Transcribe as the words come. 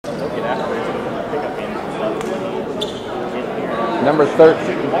Number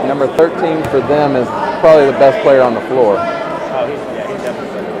 13 for them is probably the best player on the floor. Oh, he's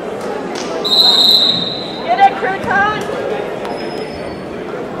definitely. Get it, Crouton!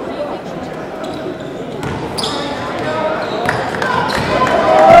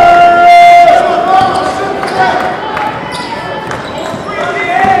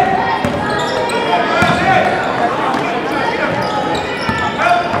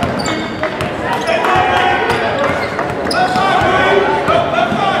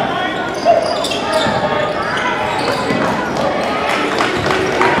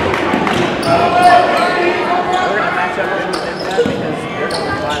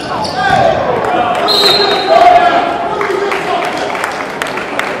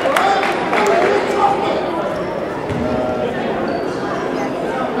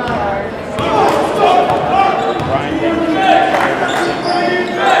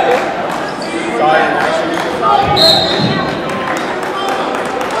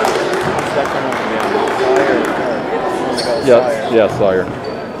 Yeah, Sawyer.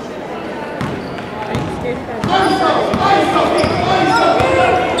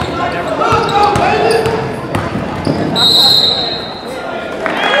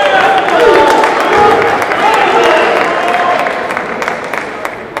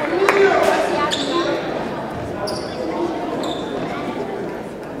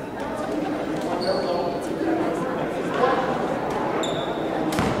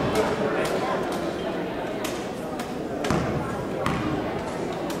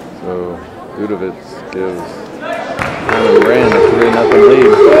 So Budovitz gives Hyman Brand a 3-0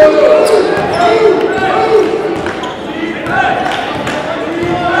 lead.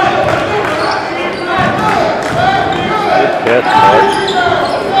 Good catch,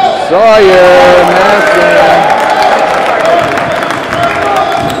 Sawyer, Madison.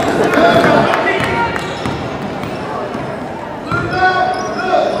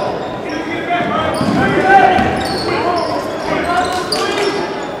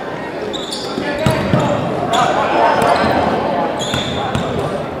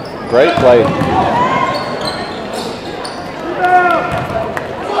 Great play.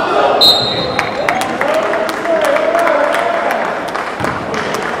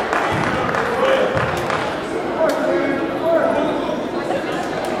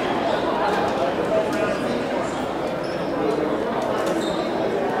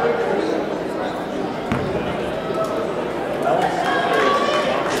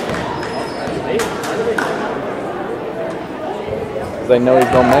 They know he's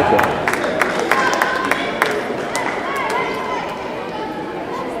gonna make it.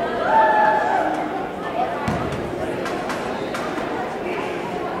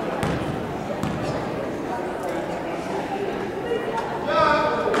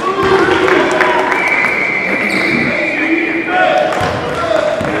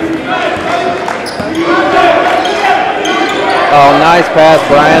 Oh, nice pass,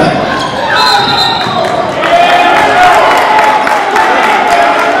 Brian.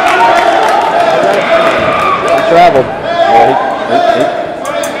 Traveled. Well,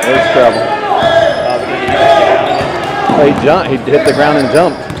 he's traveled. Well, he jumped. He hit the ground and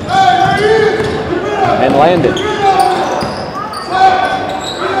jumped and landed.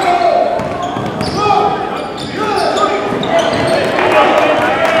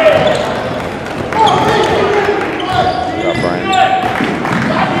 Good job, Brian.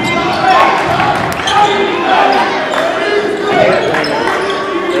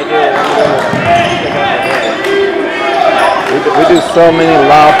 We do so many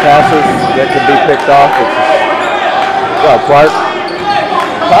loud passes that could be picked off. It's just, good job, Clark.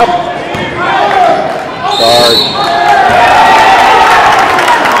 Top. Charge.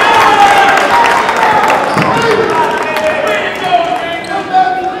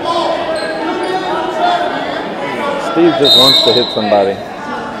 Steve just wants to hit somebody.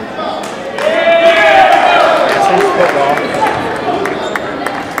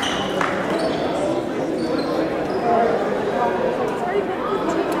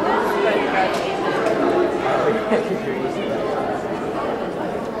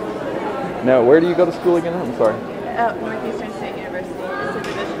 Now, where do you go to school again? I'm sorry. Northeastern State University. It's a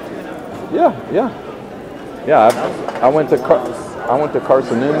Division II. Yeah. I went to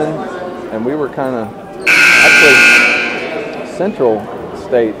Carson Newman, and we were kind of actually Central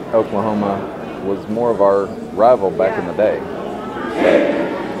State Oklahoma was more of our rival back in the day.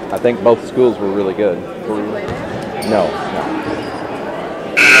 But I think both schools were really good. No.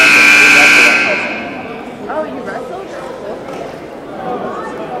 Oh, you wrestled?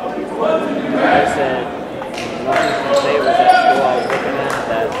 I said Northeastern State was that school I was looking at,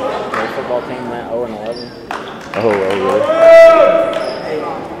 that their football team went 0-11. Oh, really?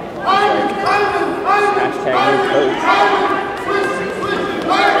 Hashtag new coach.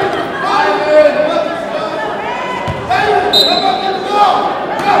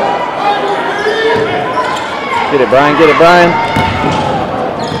 Get it, Brian. Get it, Brian.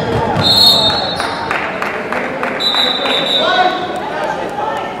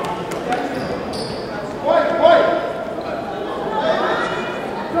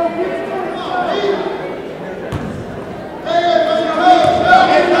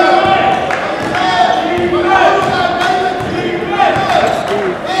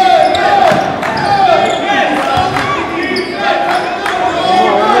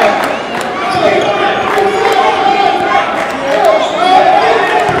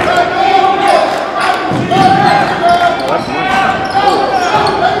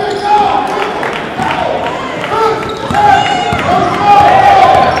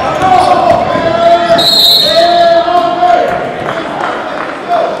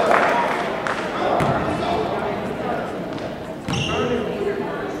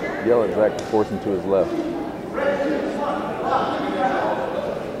 Yell at Zach to force him to his left.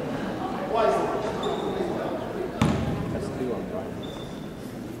 That's 2 on Brian.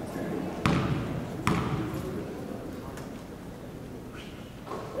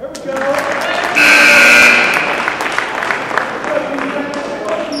 There we go.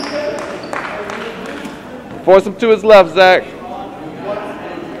 Force him to his left, Zach.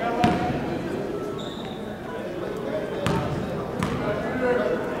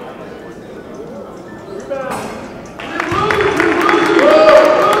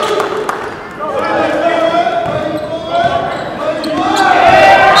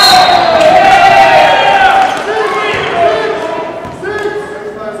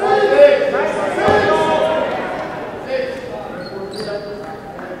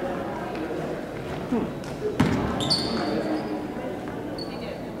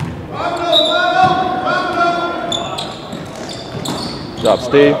 Good job,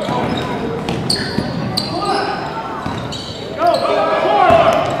 Steve.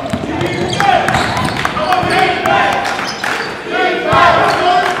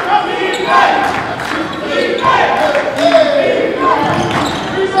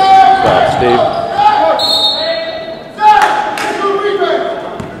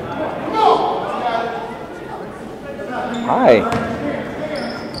 Hi.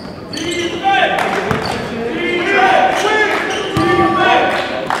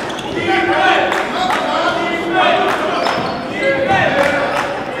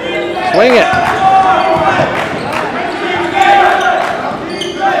 Swing it.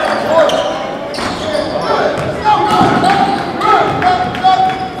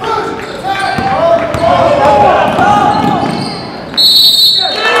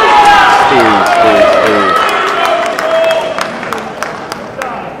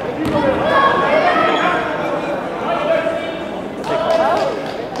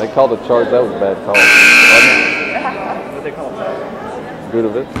 They called a charge. That was a bad call. What they call it? Good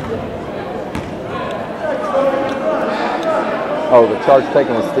of it. Oh, the charge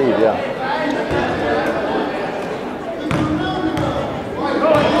taken with Steve, yeah.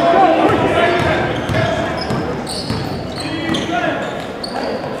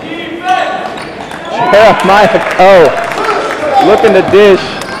 Jeremiah Coe looking to dish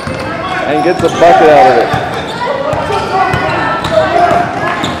and gets a bucket out of it.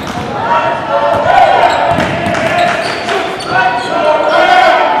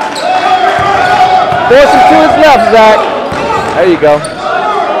 Force him to his left, Zach. There you go.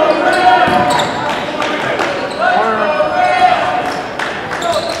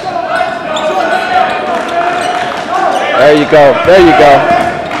 There you go. There you go.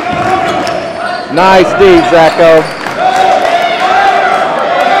 Nice D, Zacho.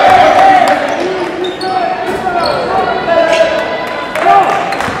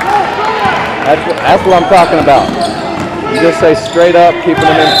 That's what I'm talking about. You just say straight up, keeping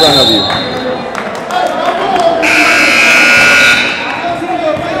them in front of you.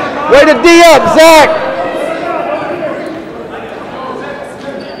 Way to D up, Zach!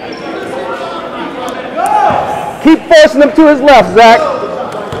 Keep forcing him to his left, Zach.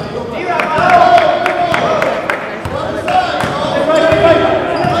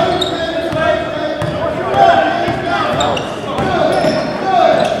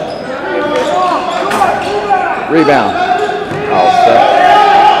 Rebound. Oh, set.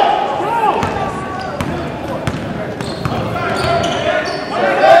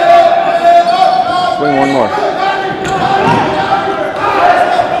 Swing one more.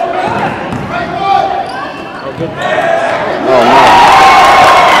 Oh, no.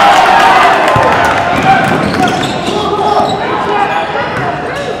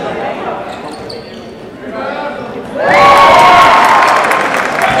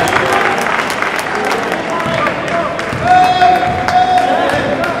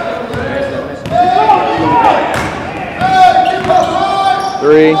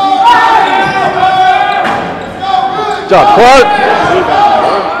 3. Good job, Clark.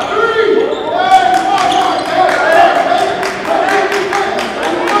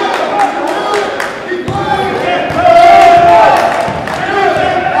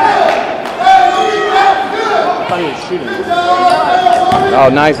 Oh,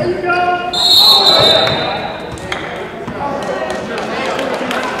 nice.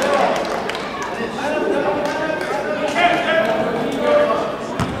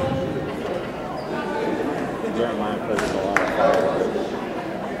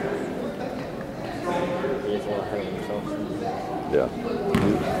 Yeah,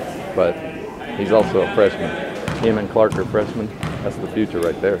 but he's also a freshman. Him and Clark are freshmen. That's the future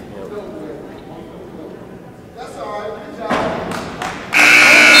right there.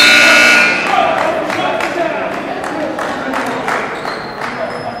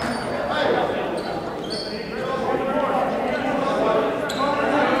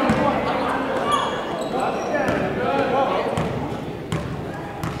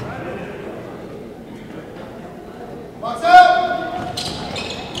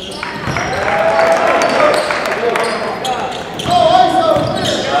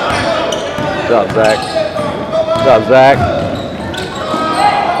 Good job, Zach. Good job, Zach.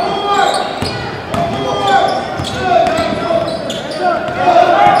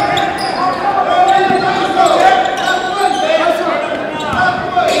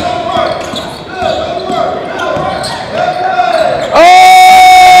 Oh!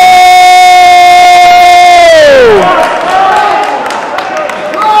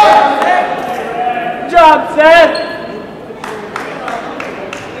 Good job, Seth.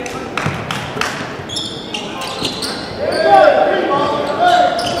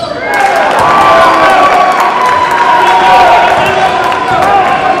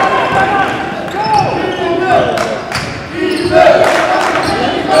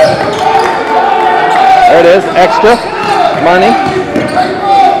 There it is, extra money.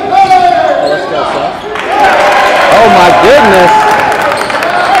 Oh my goodness.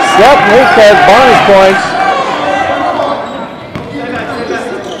 Seth Moose has bonus points.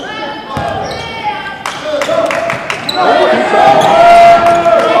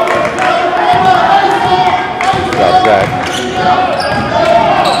 Good job, Zach.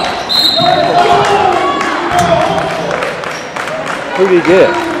 Who did he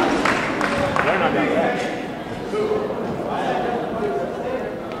get?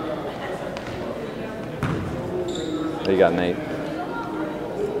 You got Nate.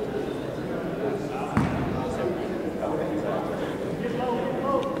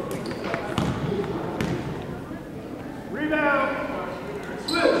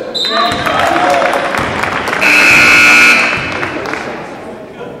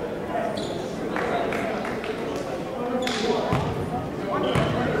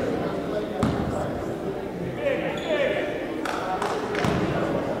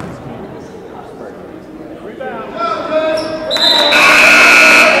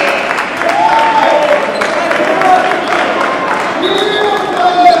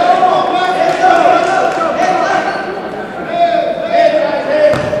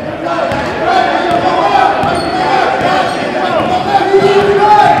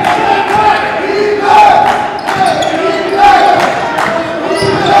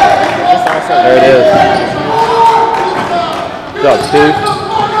 There it is. Good job, Steve.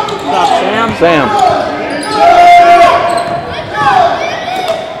 Good job, Sam. Sam.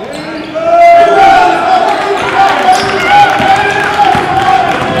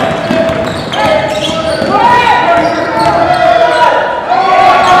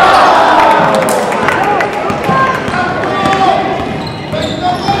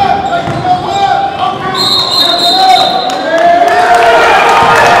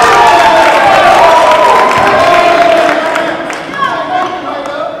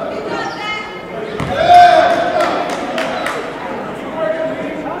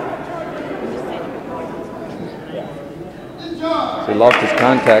 So he lost his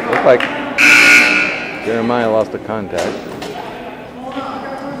contact. Looked like Jeremiah lost a contact.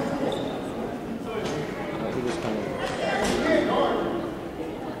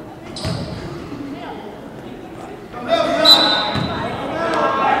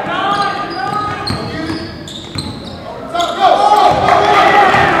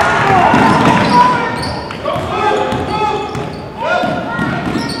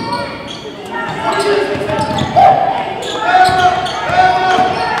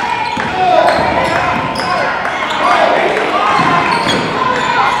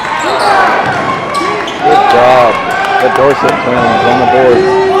 The Dorset twins on the board.